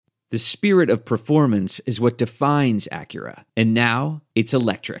The spirit of performance is what defines Acura, and now it's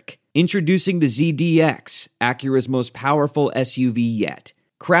electric. Introducing the ZDX, Acura's most powerful SUV yet.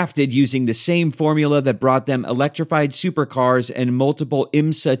 Crafted using the same formula that brought them electrified supercars and multiple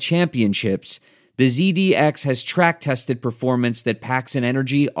IMSA championships, the ZDX has track-tested performance that packs an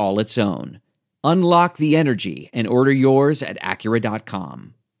energy all its own. Unlock the energy and order yours at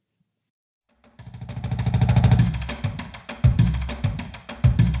Acura.com.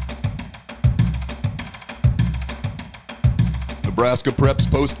 Nebraska Preps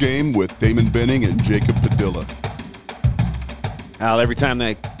Postgame with Damon Benning and Jacob Padilla. Al, every time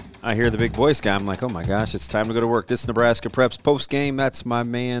I hear the big voice guy, I'm like, oh my gosh, it's time to go to work. This Nebraska Preps Postgame, that's my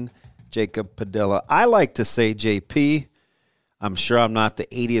man, Jacob Padilla. I like to say JP. I'm sure I'm not the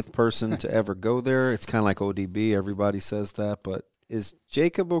 80th person to ever go there. It's kind of like ODB. Everybody says that. But is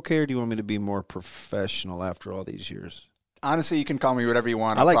Jacob okay, or do you want me to be more professional after all these years? Honestly, you can call me whatever you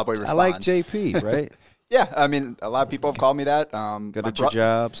want. I'll probably respond. I like JP, right? Yeah, I mean, a lot of people have called me that. Good at your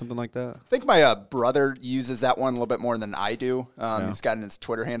job, something like that? I think my brother uses that one a little bit more than I do. He's got his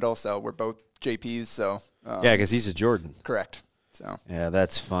Twitter handle, so we're both JPs. So yeah, because he's a Jordan. Correct. So yeah,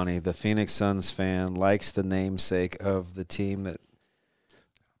 that's funny. The Phoenix Suns fan likes the namesake of the team that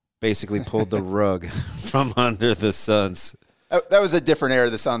basically pulled the rug from under the Suns. That was a different era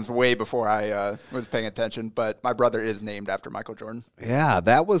of the Suns way before I was paying attention, but my brother is named after Michael Jordan. Yeah,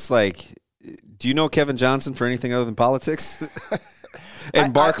 that was like... Do you know Kevin Johnson for anything other than politics?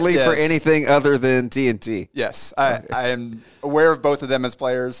 And Barkley yes. for anything other than TNT? Yes, I am aware of both of them as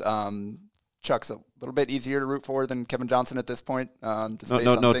players. Chuck's a little bit easier to root for than Kevin Johnson at this point. No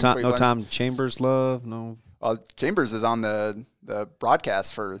Tom Chambers love? No. Well, Chambers is on the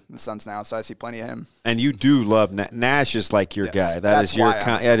broadcast for the Suns now, so I see plenty of him. And you do love Nash is like your guy.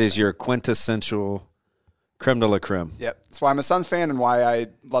 That is your quintessential creme de la creme. Yep. That's why I'm a Suns fan and why I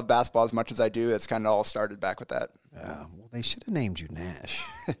love basketball as much as I do. It's kind of all started back with that. Well, they should have named you Nash.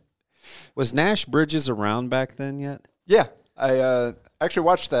 Was Nash Bridges around back then yet? Yeah. I actually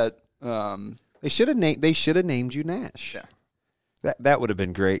watched that. They should have named you Nash. Yeah. That would have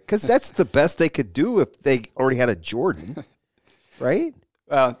been great, because that's the best they could do if they already had a Jordan, right?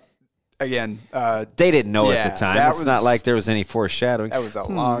 Again, they didn't know at the time. It's not like there was any foreshadowing. That was a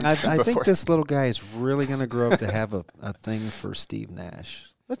long time I think this little guy is really going to grow up to have a thing for Steve Nash.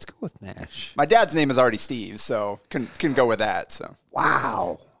 Let's go with Nash. My dad's name is already Steve, so can go with that. So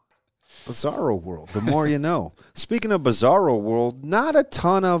wow. Bizarro world. The more you know. Speaking of bizarro world, not a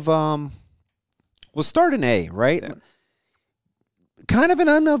ton of we'll start in A, right? Yeah. Kind of an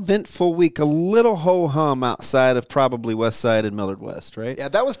uneventful week, a little ho-hum outside of probably Westside and Millard West, right? Yeah,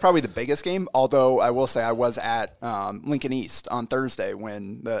 that was probably the biggest game, although I will say I was at Lincoln East on Thursday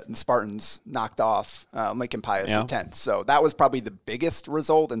when the Spartans knocked off Lincoln Pius at 10th. So that was probably the biggest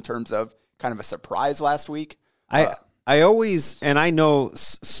result in terms of kind of a surprise last week. I always, and I know,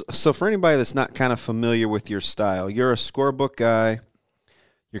 so for anybody that's not kind of familiar with your style, you're a scorebook guy,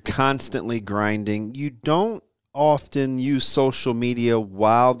 you're constantly grinding, you don't often use social media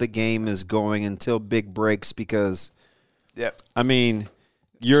while the game is going until big breaks because, I mean,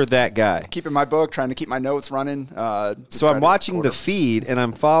 you're that guy. Keeping my book, trying to keep my notes running. So I'm watching the feed, and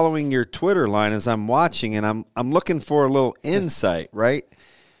I'm following your Twitter line as I'm watching, and I'm looking for a little insight, right?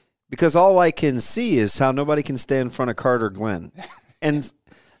 Because all I can see is how nobody can stay in front of Carter Glenn. And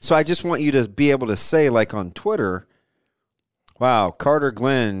so I just want you to be able to say, like on Twitter, wow, Carter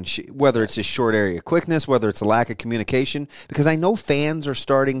Glenn, whether it's his short area quickness, whether it's a lack of communication, because I know fans are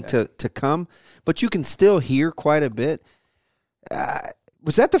starting to come, but you can still hear quite a bit.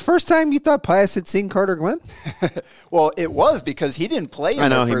 Was that the first time you thought Pius had seen Carter Glenn? Well, it was because he didn't play in the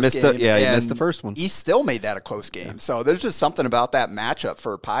first he missed game. He missed the first one. He still made that a close game. Yeah. So there's just something about that matchup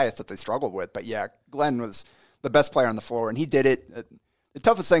for Pius that they struggled with. But, yeah, Glenn was the best player on the floor, and he did it. The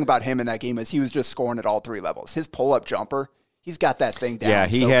toughest thing about him in that game is he was just scoring at all three levels. His pull-up jumper, he's got that thing down. Yeah,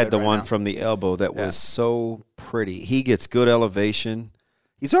 he had the one from the elbow that was so pretty. He gets good elevation.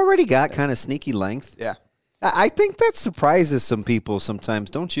 He's already got kind of sneaky length. Yeah. I think that surprises some people sometimes,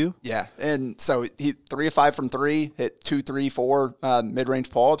 don't you? Yeah, and so he 3 of 5 from 3, hit 2, 3, 4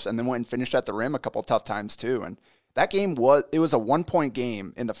 mid-range pull-ups, and then went and finished at the rim a couple of tough times too. And that game was a 1-point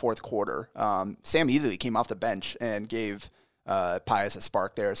game in the fourth quarter. Sam Easley came off the bench and gave Pius a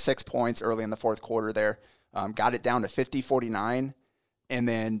spark there. 6 points early in the fourth quarter there. Got it down to 50-49, and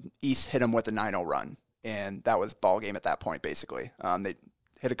then East hit him with a 9-0 run, and that was ball game at that point basically. They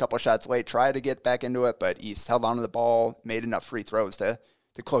hit a couple of shots late, tried to get back into it, but East held on to the ball, made enough free throws to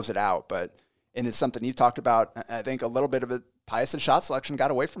close it out. And it's something you've talked about. I think a little bit of it Pius's shot selection got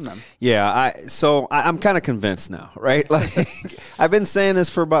away from them. Yeah, I'm kind of convinced now, right? Like I've been saying this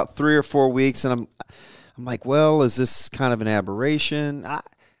for about 3 or 4 weeks, and I'm like, well, is this kind of an aberration?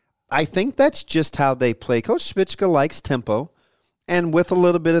 I think that's just how they play. Coach Spitzka likes tempo, and with a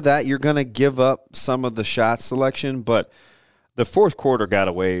little bit of that, you're going to give up some of the shot selection, but the fourth quarter got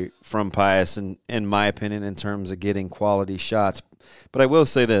away from Pius, in my opinion, in terms of getting quality shots. But I will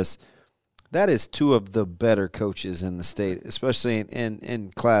say this. That is 2 of the better coaches in the state, especially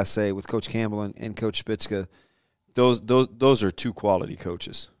in Class A with Coach Campbell and Coach Spitzka. Those are 2 quality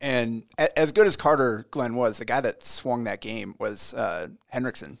coaches. And as good as Carter Glenn was, the guy that swung that game was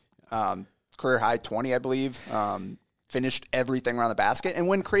Henriksen. Career high 20, I believe. Finished everything around the basket and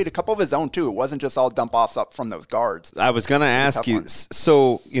went create a couple of his own, too. It wasn't just all dump-offs up from those guards. I was going to ask you,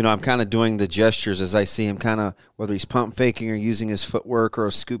 so, I'm kind of doing the gestures as I see him kind of, whether he's pump faking or using his footwork or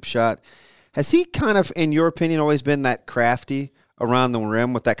a scoop shot. Has he kind of, in your opinion, always been that crafty around the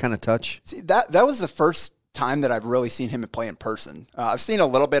rim with that kind of touch? See, that was the first time that I've really seen him play in person. I've seen a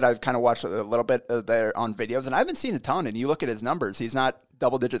little bit. I've kind of watched a little bit there on videos, and I haven't seen a ton. And you look at his numbers; he's not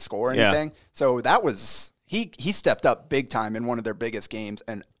double-digit score or anything. Yeah. So that was he stepped up big time in one of their biggest games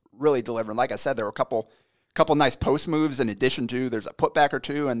and really delivered. Like I said, there were a couple nice post moves in addition to there's a putback or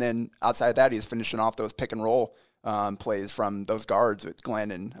 2, and then outside of that, he's finishing off those pick and roll plays from those guards with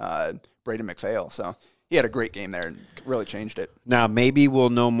Glenn and Braden McPhail. So he had a great game there and really changed it. Now, maybe we'll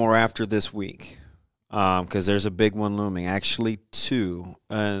know more after this week because there's a big one looming. Actually, 2.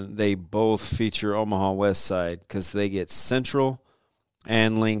 And they both feature Omaha Westside because they get Central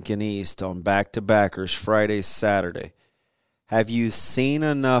and Lincoln East on back-to-backers Friday, Saturday. Have you seen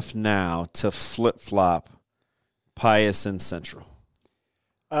enough now to flip-flop Pius and Central?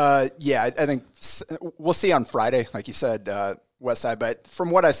 Yeah, I think we'll see on Friday, like you said, Westside. But from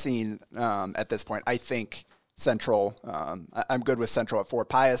what I've seen at this point, I think Central, I'm good with Central at 4.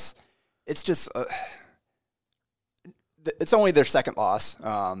 Pius, it's just it's only their second loss,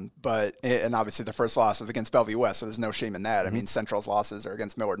 but obviously the first loss was against Bellevue West, so there's no shame in that. I mean, Central's losses are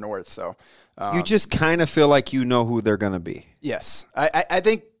against Millard North, so you just kind of feel like you know who they're going to be. Yes, I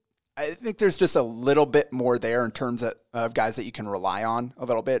think there's just a little bit more there in terms of guys that you can rely on a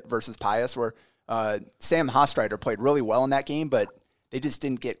little bit versus Pius, where Sam Hostreiter played really well in that game, but they just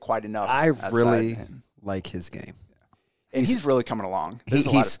didn't get quite enough. I really like his game. And he's really coming along. There's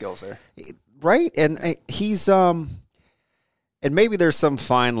a lot of skills there. Right, and he's and maybe there's some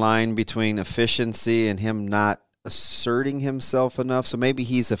fine line between efficiency and him not asserting himself enough. So maybe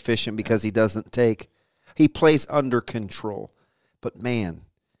he's efficient because he plays under control. But man,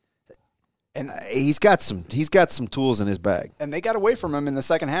 and he's got some tools in his bag. And they got away from him in the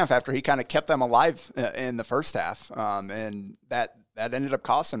second half after he kind of kept them alive in the first half. And that ended up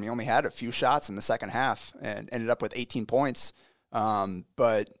costing him. He only had a few shots in the second half and ended up with 18 points.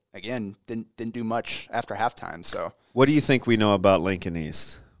 But again, didn't do much after halftime. So what do you think we know about Lincoln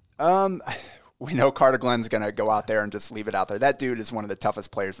East? We know Carter Glenn's going to go out there and just leave it out there. That dude is one of the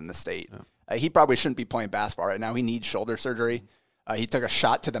toughest players in the state. Yeah. He probably shouldn't be playing basketball right now. He needs shoulder surgery. He took a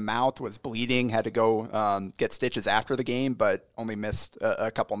shot to the mouth, was bleeding, had to go get stitches after the game, but only missed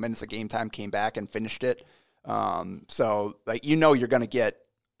a couple minutes of game time, came back and finished it. So, you're going to get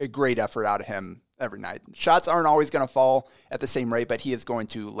a great effort out of him every night. Shots aren't always going to fall at the same rate, but he is going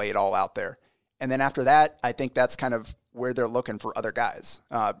to lay it all out there. And then after that, I think that's kind of where they're looking for other guys.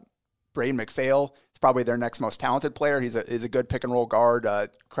 Braden McPhail is probably their next most talented player. He's a good pick and roll guard,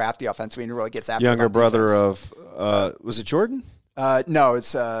 crafty offensively, and he really gets after younger brother of was it Jordan? No,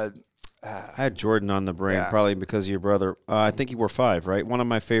 it's I had Jordan on the brain, probably because of your brother. I think he wore 5, right? One of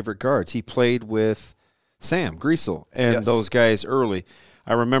my favorite guards. He played with Sam Griesel and those guys early.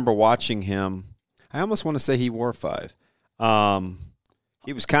 I remember watching him. I almost want to say he wore 5.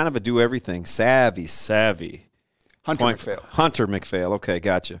 He was kind of a do-everything, savvy. Hunter McPhail. Okay,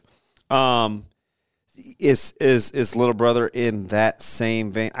 gotcha. Is little brother in that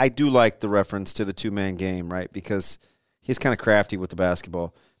same vein? I do like the reference to the 2-man game, right? Because he's kind of crafty with the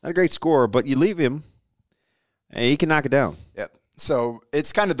basketball. Not a great scorer, but you leave him, and he can knock it down. Yep. So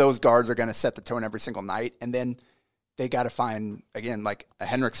it's kind of those guards are going to set the tone every single night, and then they got to find, again, like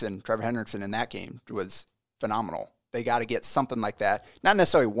Trevor Henriksen in that game was phenomenal. They got to get something like that. Not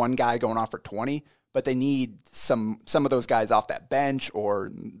necessarily one guy going off for 20, but they need some of those guys off that bench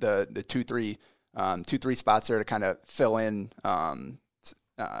or the 2-3 spots there to kind of fill in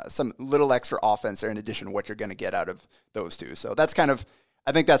some little extra offense there in addition to what you're going to get out of those two. So that's kind of,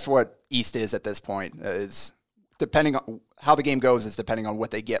 I think that's what East is at this point, is depending on how the game goes is depending on what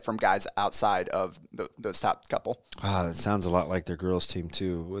they get from guys outside of those top couple. That sounds a lot like their girls team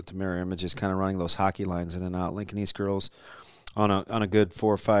too, with the mirror images kind of running those hockey lines in and out. Lincoln East girls on a good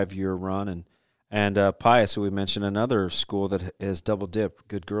 4 or 5 year run, and Pius, who we mentioned, another school that has double dipped.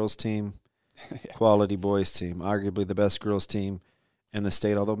 Good girls team, quality boys team, arguably the best girls team in the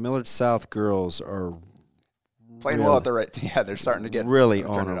state. Although Millard South girls are playing well at the right. Yeah, they're starting to get really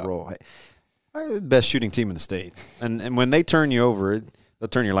on a roll. The best shooting team in the state, and when they turn you over, they'll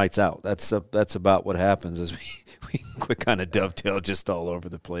turn your lights out. That's about what happens. As we quick kind of dovetail just all over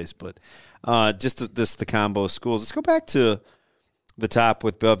the place, but just the combo schools. Let's go back to the top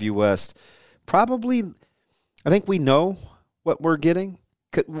with Bellevue West. Probably, I think we know what we're getting.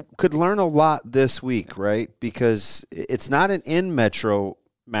 Could learn a lot this week, right? Because it's not an in-metro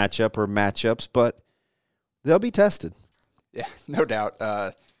matchup or matchups, but they'll be tested. Yeah, no doubt.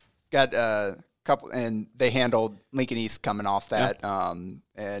 Got a couple, and they handled Lincoln East coming off that. Yeah.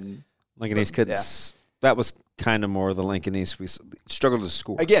 And Lincoln East couldn't. Yeah. That was kind of more the Lincoln East. We struggled to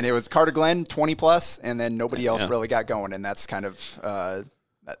score. Again, it was Carter Glenn 20+, and then nobody else really got going, and that's kind of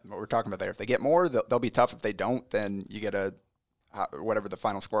what we're talking about there. If they get more, they'll be tough. If they don't, then you get whatever the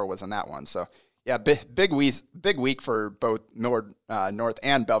final score was on that one. So, yeah, big week for both Millard North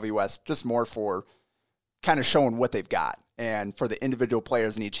and Bellevue West, just more for kind of showing what they've got. And for the individual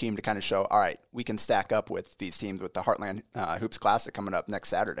players in each team to kind of show, all right, we can stack up with these teams with the Heartland Hoops Classic coming up next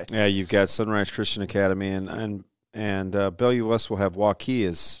Saturday. Yeah, you've got Sunrise Christian Academy and Bellevue West will have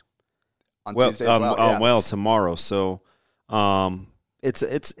Waukees on Tuesday as well. Tomorrow. So it's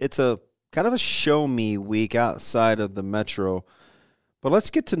a kind of a show me week outside of the Metro. But let's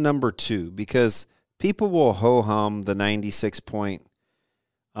get to number 2 because people will ho-hum the 96-point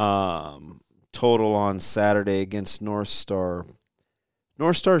total on Saturday against North Star.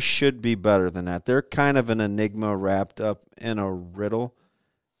 North Star should be better than that. They're kind of an enigma wrapped up in a riddle.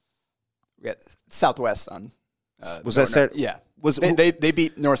 We got Southwest on. Was that Saturday? Yeah. They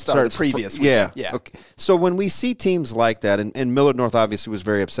beat North Star the previous weekend. Yeah. Okay. So when we see teams like that, and Millard North obviously was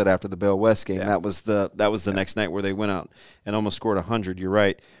very upset after the Bell West game. Yeah. That was the next night where they went out and almost scored 100. You're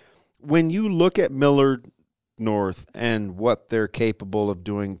right. When you look at Millard North and what they're capable of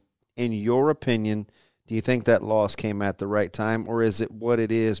doing, in your opinion, do you think that loss came at the right time, or is it what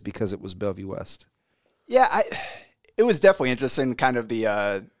it is because it was Bellevue West? Yeah, it was definitely interesting, kind of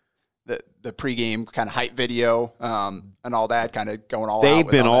the pregame kind of hype video and all that, kind of going all out. They've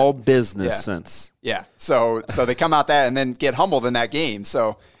been all business since. Yeah, so they come out that and then get humbled in that game.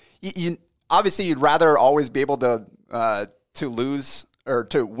 So you obviously you'd rather always be able to lose or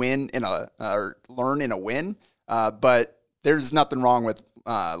to win or learn in a win, but there's nothing wrong with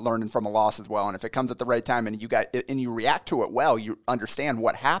learning from a loss as well. And if it comes at the right time and you react to it well, you understand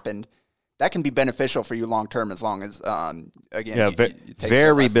what happened, that can be beneficial for you long term as long as, again, you take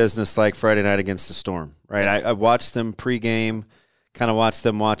very business-like Friday night against the Storm, right? Yeah. I watched them pregame, kind of watched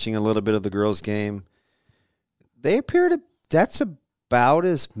them watching a little bit of the girls' game. They appear to – that's about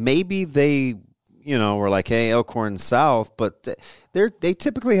as – maybe they, were like, hey, Elkhorn South, but they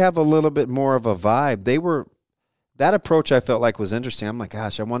typically have a little bit more of a vibe. They were – that approach I felt like was interesting. I'm like,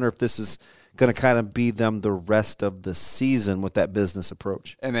 gosh, I wonder if this is going to kind of be them the rest of the season with that business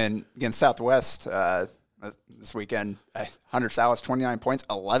approach. And then against Southwest this weekend, Hunter Salas, 29 points,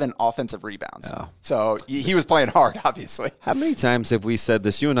 11 offensive rebounds. Oh. So he was playing hard, obviously. How many times have we said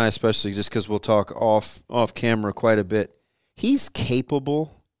this, you and I especially, just because we'll talk off camera quite a bit, he's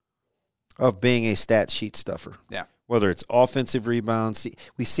capable of being a stat sheet stuffer. Yeah. Whether it's offensive rebounds,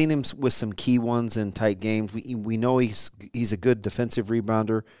 we've seen him with some key ones in tight games. We know he's a good defensive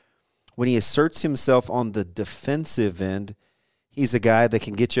rebounder. When he asserts himself on the defensive end, he's a guy that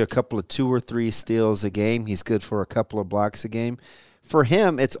can get you a couple of 2 or 3 steals a game. He's good for a couple of blocks a game. For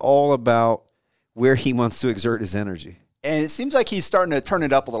him, it's all about where he wants to exert his energy. And it seems like he's starting to turn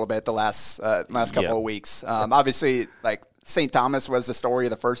it up a little bit the last couple of weeks. Obviously, like St. Thomas was the story of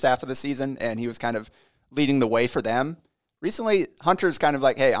the first half of the season, and he was kind of leading the way for them. Recently, Hunter's kind of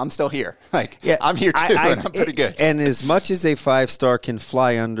like, hey, I'm still here. I'm here too, and I'm pretty good. And as much as a 5-star can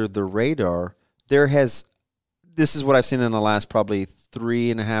fly under the radar, this is what I've seen in the last probably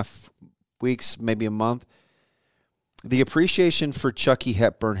 3.5 weeks, maybe a month. The appreciation for Chucky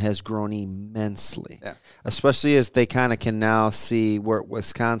Hepburn has grown immensely, especially as they kind of can now see where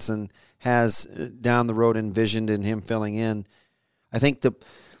Wisconsin has down the road envisioned in him filling in. I think the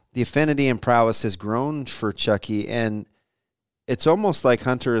affinity and prowess has grown for Chucky, and it's almost like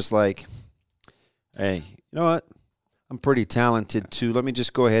Hunter is like, hey, you know what? I'm pretty talented too. Let me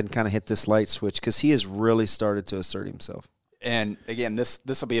just go ahead and kind of hit this light switch because he has really started to assert himself. And again, this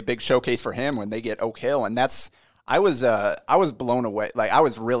will be a big showcase for him when they get Oak Hill, and I was blown away. Like, I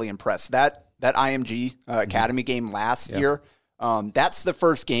was really impressed. That IMG Academy game last year, that's the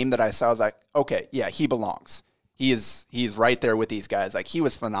first game that I saw. I was like, okay, yeah, he belongs. he's right there with these guys. Like, he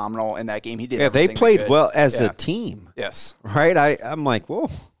was phenomenal in that game. He did. Yeah, they played well as a team. Yes. Right. I'm like, whoa.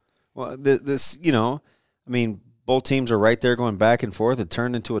 Well, this, both teams are right there going back and forth. It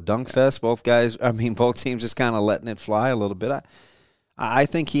turned into a dunk fest. Both teams just kind of letting it fly a little bit. I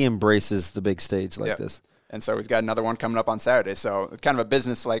think he embraces the big stage like this. And so we've got another one coming up on Saturday. So it's kind of a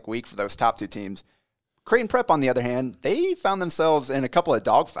business-like week for those top two teams. Creighton Prep, on the other hand, they found themselves in a couple of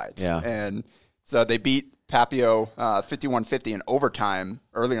dogfights. Yeah. And so they beat Papio 51-50 in overtime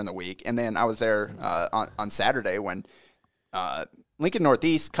earlier in the week. And then I was there on Saturday when Lincoln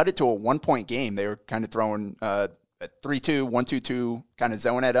Northeast cut it to a 1-point game. They were kind of throwing a 3-2, 1-2-2 kind of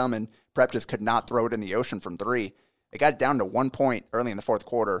zone at them, and Prep just could not throw it in the ocean from three. They got it down to 1 point early in the fourth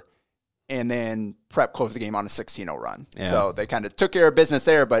quarter, and then Prep closed the game on a 16-0 run. Yeah. So they kind of took care of business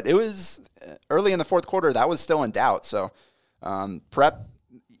there, but it was early in the fourth quarter that was still in doubt. So Prep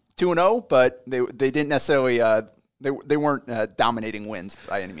 2-0, but they didn't necessarily they weren't dominating wins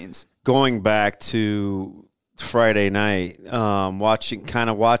by any means. Going back to Friday night, watching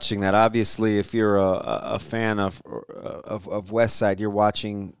that. Obviously, if you're a fan of Westside, you're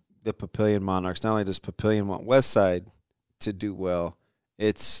watching the Papillion Monarchs. Not only does Papillion want Westside to do well,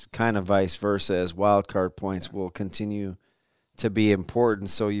 it's kind of vice versa, as wild card points will continue to be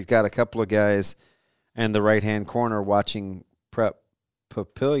important. So you've got a couple of guys in the right-hand corner watching Prep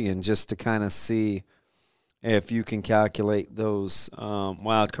Papillion just to kind of see if you can calculate those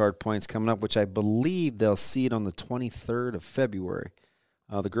wild card points coming up, which I believe they'll seed on the 23rd of February.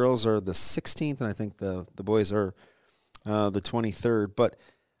 The girls are the 16th, and I think the boys are the 23rd. But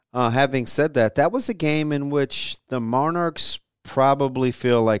having said that, that was a game in which the Monarchs probably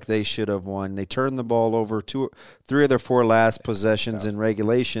feel like they should have won. They turned the ball over 3 of their 4 last possessions in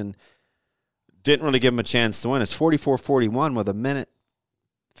regulation. Didn't really give them a chance to win. It's 44-41 with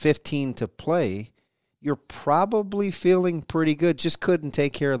 1:15 to play. You're probably feeling pretty good. Just couldn't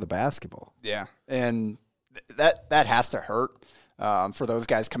take care of the basketball. Yeah, and that has to hurt for those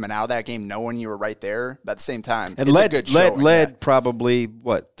guys coming out of that game, knowing you were right there. But at the same time, and led probably,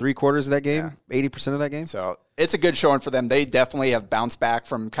 3/4 of that game, 80% of that game? So it's a good showing for them. They definitely have bounced back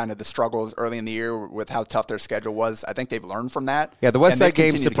from kind of the struggles early in the year with how tough their schedule was. I think they've learned from that. Yeah, the Westside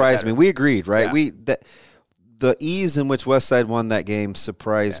game surprised me. We agreed, right? Yeah. The ease in which Westside won that game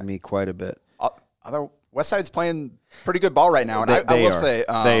surprised me quite a bit. Although Westside's playing pretty good ball right now, and I will say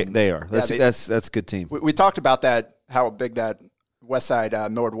they are. That's a good team. We talked about that, how big that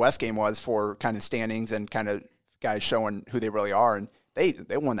Westside Millard West game was for kind of standings and kind of guys showing who they really are, and they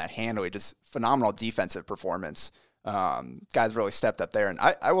won that handily. Just phenomenal defensive performance. Guys really stepped up there, and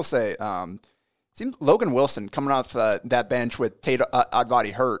I will say, seems Logan Wilson coming off that bench with Tate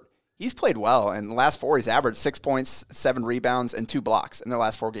Advati hurt. He's played well. In the last 4, he's averaged 6 points, 7 rebounds, and 2 blocks in the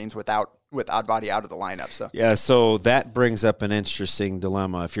last 4 games with Advati out of the lineup. So that brings up an interesting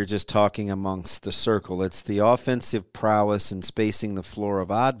dilemma. If you're just talking amongst the circle, it's the offensive prowess and spacing the floor of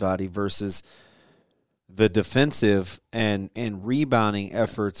Advati versus the defensive and rebounding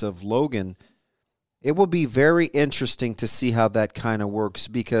efforts of Logan. It will be very interesting to see how that kind of works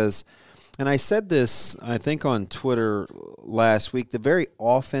because – and I said this, I think, on Twitter last week. The very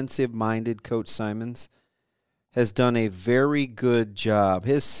offensive-minded Coach Simons has done a very good job,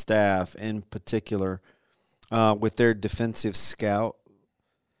 his staff in particular, with their defensive scout.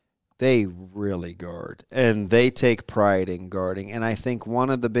 They really guard, and they take pride in guarding. And I think one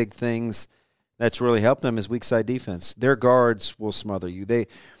of the big things that's really helped them is weak side defense. Their guards will smother you.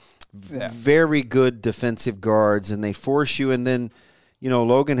 Very good defensive guards, and they force you, and then –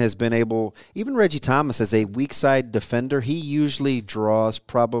 Logan has been able, even Reggie Thomas as a weak side defender, he usually draws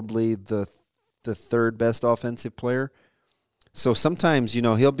probably the third best offensive player. So sometimes,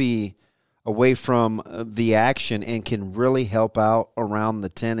 he'll be away from the action and can really help out around the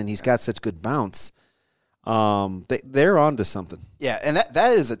 10, and he's got such good bounce. They're on to something. Yeah, and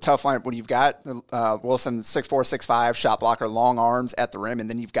that is a tough line when you've got Wilson 6'4", 6'5", shot blocker, long arms at the rim, and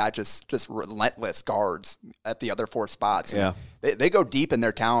then you've got just relentless guards at the other 4 spots. Yeah. They go deep in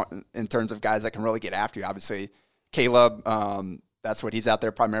their talent in terms of guys that can really get after you. Obviously, Caleb, that's what he's out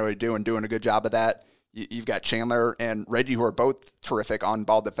there primarily doing a good job of that. You've got Chandler and Reggie, who are both terrific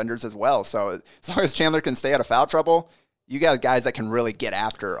on-ball defenders as well. So as long as Chandler can stay out of foul trouble, you got guys that can really get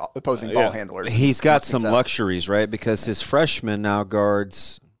after opposing ball handlers. He's got some luxuries, right? Because his freshman now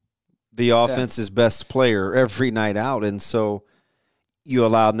guards the offense's best player every night out. And so you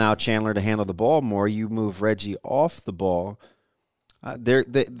allow now Chandler to handle the ball more. You move Reggie off the ball. They're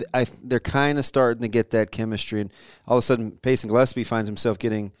kind of starting to get that chemistry. And all of a sudden, Payson Gillespie finds himself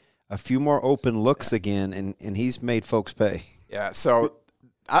getting a few more open looks again, and he's made folks pay. Yeah, so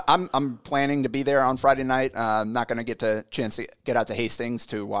I'm planning to be there on Friday night. I'm not going to get a chance to get out to Hastings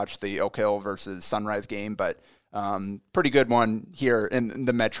to watch the Oak Hill versus Sunrise game, but pretty good one here in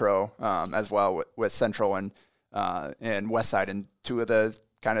the Metro as well with Central and Westside, and two of the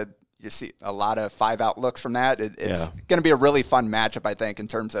kind of you see a lot of 5-out looks from that. It's going to be a really fun matchup, I think, in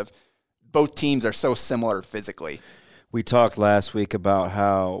terms of both teams are so similar physically. We talked last week about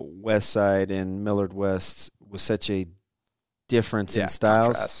how Westside and Millard West was such a difference in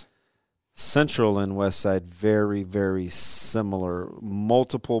styles. Contrast. Central and Westside, very, very similar.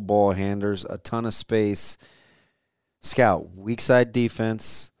 Multiple ball handlers, a ton of space. Scout, weak side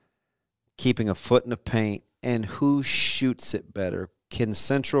defense, keeping a foot in the paint, and who shoots it better? Can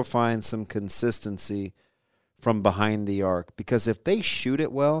Central find some consistency from behind the arc? Because if they shoot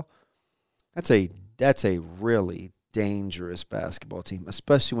it well, that's a really dangerous basketball team,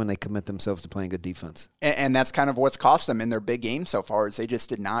 especially when they commit themselves to playing good defense. And that's kind of what's cost them in their big game so far, is they just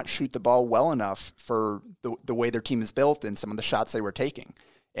did not shoot the ball well enough for the way their team is built and some of the shots they were taking.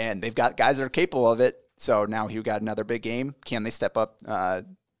 And they've got guys that are capable of it. So now you got another big game. Can they step up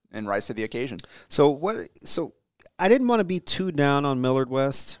and rise to the occasion? So I didn't want to be too down on Millard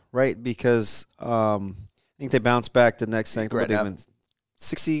West, right? Because I think they bounced back the next thing. They went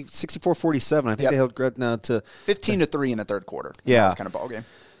 64-47. I think they held Gretna to 15-3 in the third quarter. Yeah, that was kind of ball game.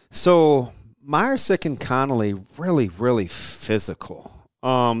 So Myersick and Connolly really, really physical.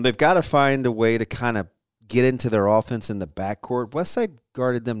 They've got to find a way to kind of get into their offense in the backcourt. Westside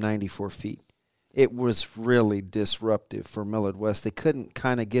guarded them 94 feet. It was really disruptive for Millard West. They couldn't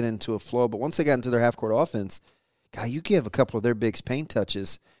kind of get into a flow, but once they got into their half-court offense, God, you give a couple of their big paint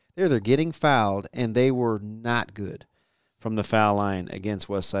touches, they're getting fouled, and they were not good from the foul line against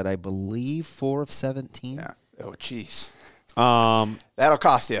Westside. I believe 4 of 17. Yeah. Oh, jeez. That'll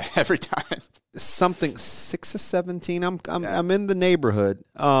cost you every time. Something 6 of 17. I'm in the neighborhood.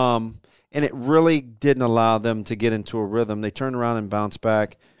 And it really didn't allow them to get into a rhythm. They turned around and bounced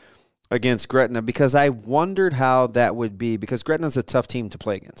back against Gretna, because I wondered how that would be, because Gretna's a tough team to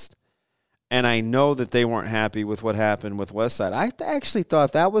play against. And I know that they weren't happy with what happened with Westside. I actually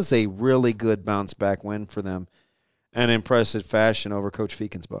thought that was a really good bounce-back win for them, an impressive fashion over Coach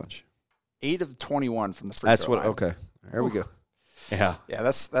Feakin's bunch. 8 of 21 from the free throw line. Okay, there we go. Yeah,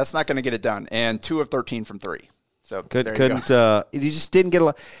 that's not going to get it done. And 2 of 13 from 3. So you just didn't get a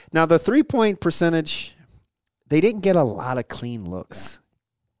lot. Now the 3-point percentage, they didn't get a lot of clean looks.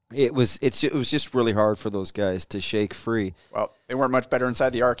 It was just really hard for those guys to shake free. Well, they weren't much better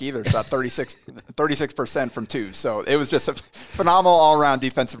inside the arc either. Shot 36% from 2. So it was just a phenomenal all-around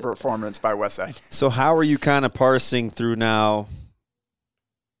defensive performance by Westside. So how are you kind of parsing through now?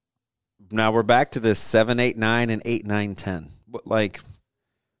 Now we're back to this 7, 8, 9, and 8, 9, 10. Like,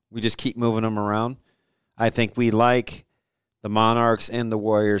 we just keep moving them around. I think we like the Monarchs and the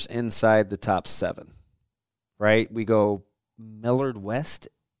Warriors inside the top 7, right? We go Millard West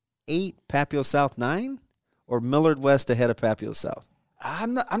 8, Papio South 9, or Millard West ahead of Papio South?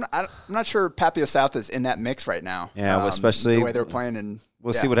 I'm not sure Papio South is in that mix right now. Yeah, well, especially the way they're playing. And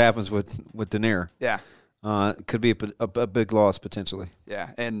we'll see what happens with Denier. Yeah, it could be a big loss potentially. Yeah,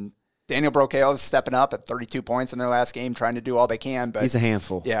 and Daniel Brocail is stepping up at 32 points in their last game, trying to do all they can. But he's a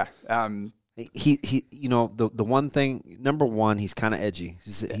handful. Yeah. He the one thing, number one, he's kind of edgy.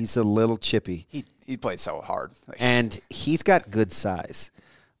 He's a little chippy. He played so hard, and he's got good size.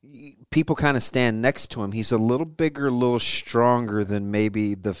 People kind of stand next to him. He's a little bigger, a little stronger than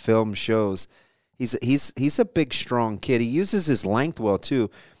maybe the film shows. He's a big, strong kid. He uses his length well too,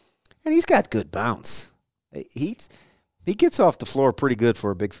 and he's got good bounce. He gets off the floor pretty good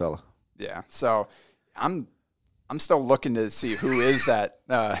for a big fella. Yeah. So I'm still looking to see who is that.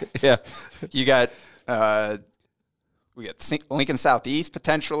 Yeah. You got we got Lincoln Southeast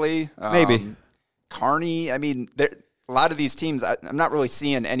potentially. Maybe Kearney. I mean, a lot of these teams, I'm not really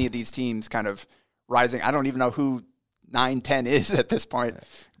seeing any of these teams kind of rising. I don't even know who 9-10 is at this point.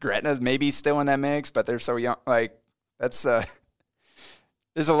 Gretna's maybe still in that mix, but they're so young. Like, that's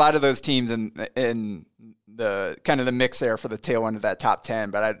there's a lot of those teams in the kind of the mix there for the tail end of that top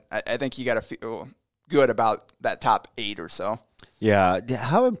 10. But I think you got to feel good about that top 8 or so. Yeah.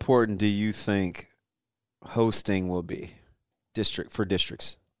 How important do you think hosting will be for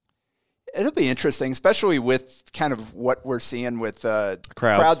districts? It'll be interesting, especially with kind of what we're seeing with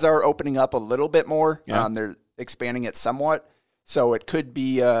crowds are opening up a little bit more. Yeah. They're expanding it somewhat. So it could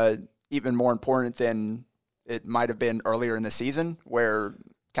be even more important than it might have been earlier in the season, where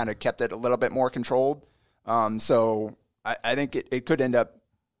kind of kept it a little bit more controlled. So I think it could end up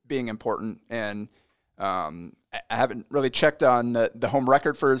being important. And I haven't really checked on the home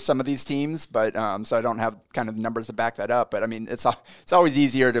record for some of these teams, but so I don't have kind of numbers to back that up. But I mean, it's always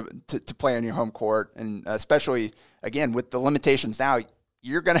easier to play on your home court, and especially again with the limitations now,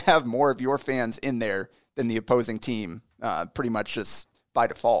 you're going to have more of your fans in there than the opposing team, pretty much just by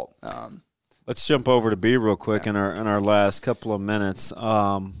default. Let's jump over to B real quick in our last couple of minutes.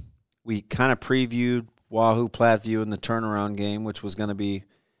 We kind of previewed Wahoo Platteview in the turnaround game, which was going to be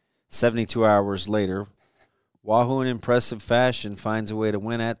 72 hours later. Wahoo in impressive fashion finds a way to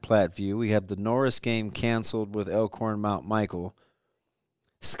win at Platteview. We have the Norris game canceled with Elkhorn Mount Michael.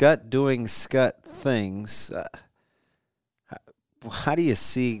 Scott doing Scott things. How do you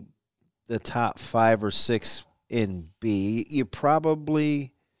see the top 5 or 6 in B? You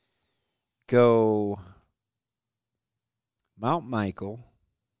probably go Mount Michael,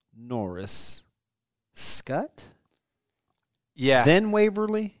 Norris, Scott? Yeah. Then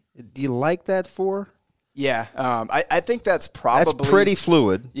Waverly? Do you like that 4? Yeah. I think that's probably... That's pretty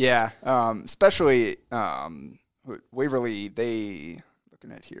fluid. Yeah. Especially Waverly,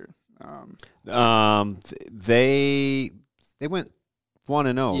 looking at here. They went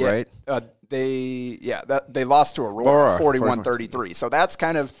 1-0, right? They lost to Aurora 41-33. So that's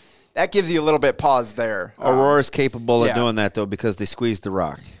kind of... That gives you a little bit pause there. Aurora's capable of doing that, though, because they squeezed the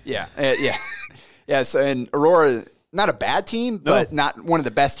rock. Yeah. Yes, and Aurora, not a bad team, but not one of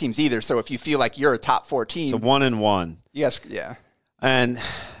the best teams either. So if you feel like you're a top 4 team. So 1-1. Yes, yeah. And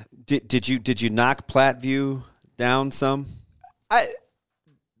did you knock Platteview down some?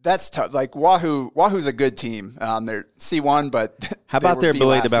 That's tough. Like Wahoo's a good team. They're C1, but how about their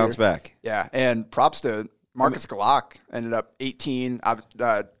ability to bounce back? Yeah, and props to Marcus Glock. Ended up 18.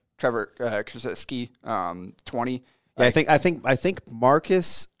 Trevor Krzyzewski, 20. Yeah, I think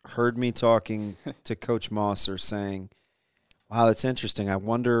Marcus heard me talking to Coach Mosser saying, "Wow, that's interesting. I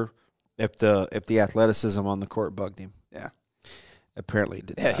wonder if the athleticism on the court bugged him." Yeah, apparently it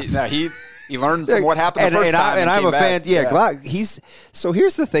did. Yeah, he learned from what happened the first time. And I'm a fan. Yeah, Glock. So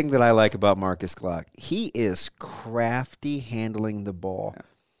here's the thing that I like about Marcus Glock. He is crafty handling the ball. Yeah.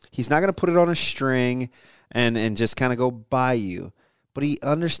 He's not going to put it on a string and just kind of go by you. But he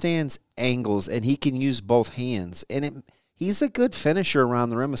understands angles, and he can use both hands. And he's a good finisher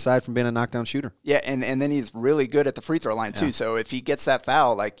around the rim, aside from being a knockdown shooter. Yeah, and then he's really good at the free throw line, too. Yeah. So if he gets that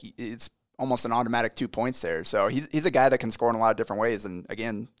foul, like it's almost an automatic 2 points there. So he's a guy that can score in a lot of different ways. And,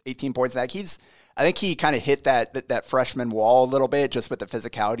 again, 18 points. Like I think he kind of hit that freshman wall a little bit just with the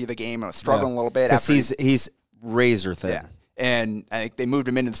physicality of the game and was struggling a little bit. Because he's razor thin. Yeah. And I think they moved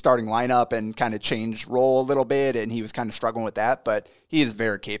him into the starting lineup and kind of changed role a little bit, and he was kind of struggling with that. But he is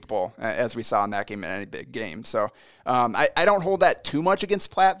very capable, as we saw in that game in any big game. So I don't hold that too much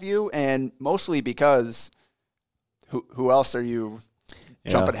against Platteview, and mostly because who else are you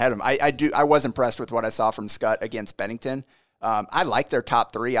jumping ahead of him? I was impressed with what I saw from Scott against Bennington. I like their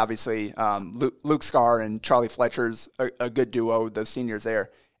top 3, obviously. Luke Scarr and Charlie Fletcher's a good duo, those seniors there.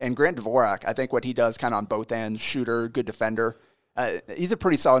 And Grant Dvorak, I think what he does kind of on both ends, shooter, good defender, he's a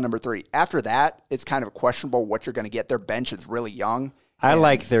pretty solid number 3. After that, it's kind of questionable what you're going to get. Their bench is really young. I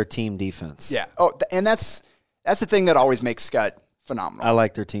like their team defense. Yeah. Oh, and that's the thing that always makes Scott phenomenal. I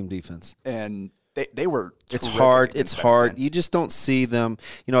like their team defense. And they were It's hard. It's hard. You just don't see them,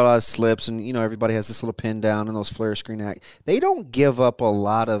 a lot of slips, and, everybody has this little pin down and those flare screen act. They don't give up a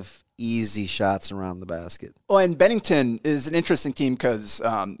lot of easy shots around the basket. Well, and Bennington is an interesting team because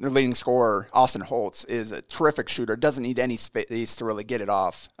their leading scorer, Austin Holtz, is a terrific shooter, doesn't need any space to really get it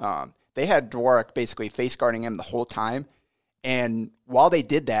off. They had Dvorak basically face guarding him the whole time, and while they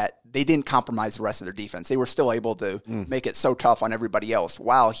did that, they didn't compromise the rest of their defense. They were still able to make it so tough on everybody else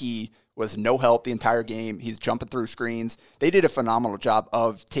while he was no help the entire game. He's jumping through screens. They did a phenomenal job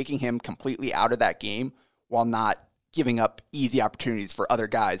of taking him completely out of that game while not giving up easy opportunities for other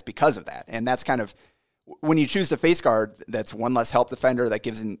guys because of that. And that's kind of, when you choose to face guard, that's one less help defender that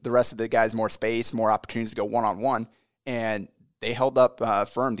gives the rest of the guys more space, more opportunities to go one-on-one. And they held up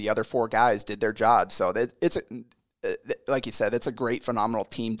firm. The other 4 guys did their job. So it's, like you said, it's a great, phenomenal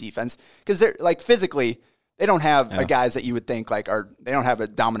team defense. Because they're, like, physically, they don't have guys that you would think, like, they don't have a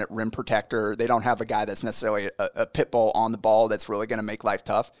dominant rim protector. They don't have a guy that's necessarily a pit bull on the ball that's really going to make life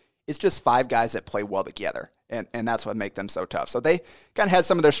tough. It's just 5 guys that play well together, and that's what makes them so tough. So they kind of had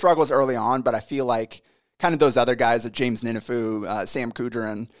some of their struggles early on, but I feel like kind of those other guys, James Ninifu, Sam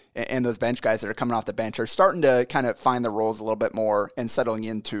Kudrin, and those bench guys that are coming off the bench are starting to kind of find their roles a little bit more and settling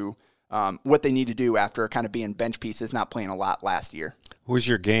into what they need to do after kind of being bench pieces, not playing a lot last year. Who's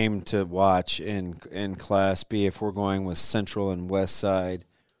your game to watch in Class B if we're going with Central and Westside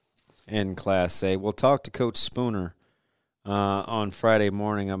in Class A? We'll talk to Coach Spooner on Friday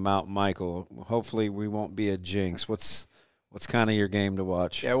morning on Mount Michael. Hopefully we won't be a jinx. What's kind of your game to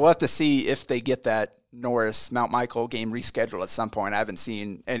watch? Yeah, we'll have to see if they get that Norris Mount Michael game rescheduled at some point. I haven't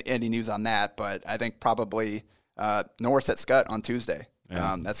seen any news on that, but I think probably Norris at Scott on Tuesday.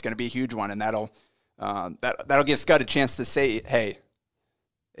 Yeah. That's going to be a huge one, and that'll give Scott a chance to say, hey,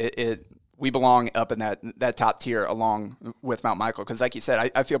 we belong up in that top tier along with Mount Michael. Because like you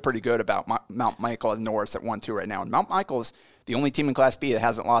said, I feel pretty good about Mount Michael and Norris at 1-2 right now. And Mount Michael is the only team in Class B that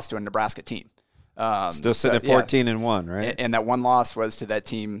hasn't lost to a Nebraska team. Still sitting at 14-1, right? And that one loss was to that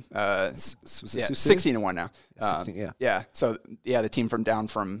team. 16-1 now. 16, yeah. Yeah. So the team down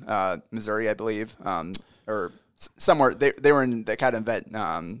from Missouri, I believe, or somewhere. They were in the kind of vet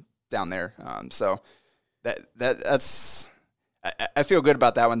down there. So that's. I feel good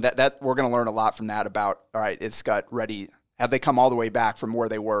about that one. That we're going to learn a lot from that about. All right, is Scott ready? Have they come all the way back from where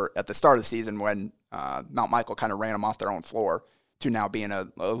they were at the start of the season when Mount Michael kind of ran them off their own floor to now being a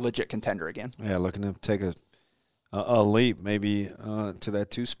legit contender again? Yeah, looking to take a leap maybe to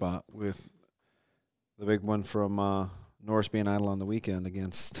that 2 spot with the big one from Norris being idle on the weekend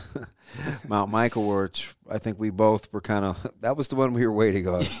against Mount Michael, which I think we both were kind of – that was the one we were waiting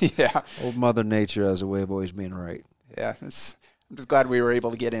on. Yeah. Old Mother Nature has a way of always being right. Yeah, I'm just glad we were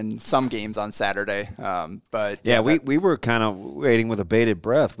able to get in some games on Saturday. But we were kind of waiting with a bated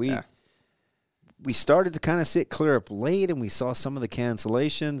breath. We started to kind of sit clear up late, and we saw some of the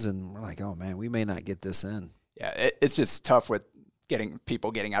cancellations, and we're like, oh, man, we may not get this in. Yeah, it's just tough with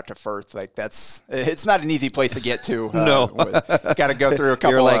getting out to Firth. Like it's not an easy place to get to. No. Got to go through a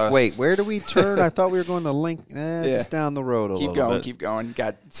couple. You're like, wait, where do we turn? I thought we were going to Link. Just down the road a little bit. Keep going.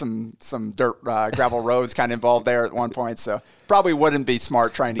 Got some dirt gravel roads kind of involved there at one point. So probably wouldn't be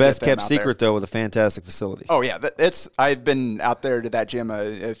smart trying to Best get them kept out secret there. though, with a fantastic facility. Oh yeah, I've been out there to that gym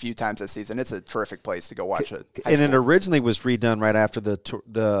a few times this season. It's a terrific place to go watch it. And it originally was redone right after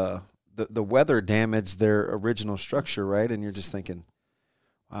the weather damaged their original structure, right? And you're just thinking,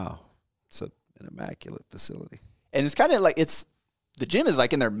 wow, it's an immaculate facility. And it's kind of like the gym is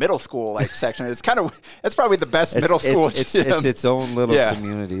like in their middle school section. It's probably the best middle school gym. It's its own little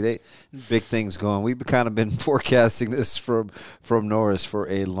community. Big things going. We've kind of been forecasting this from Norris for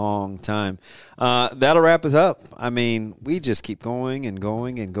a long time. That'll wrap us up. I mean, we just keep going and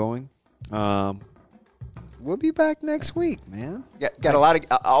going and going. We'll be back next week, man. Got a lot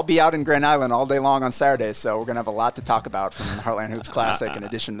of. I'll be out in Grand Island all day long on Saturday, so we're gonna have a lot to talk about from the Heartland Hoops Classic. In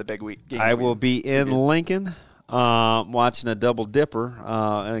addition to the big week games, I will be in Lincoln, watching a double dipper,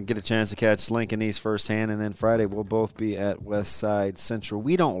 and get a chance to catch Lincoln East firsthand. And then Friday we'll both be at Westside Central.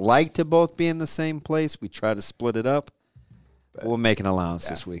 We don't like to both be in the same place. We try to split it up. But we'll make an allowance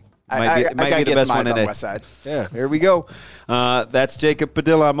this week. It might be the best one today. Yeah, here we go. That's Jacob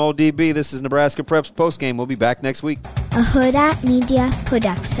Padilla. I'm ODB. This is Nebraska Preps Postgame. We'll be back next week. A Huda Media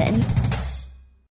Production.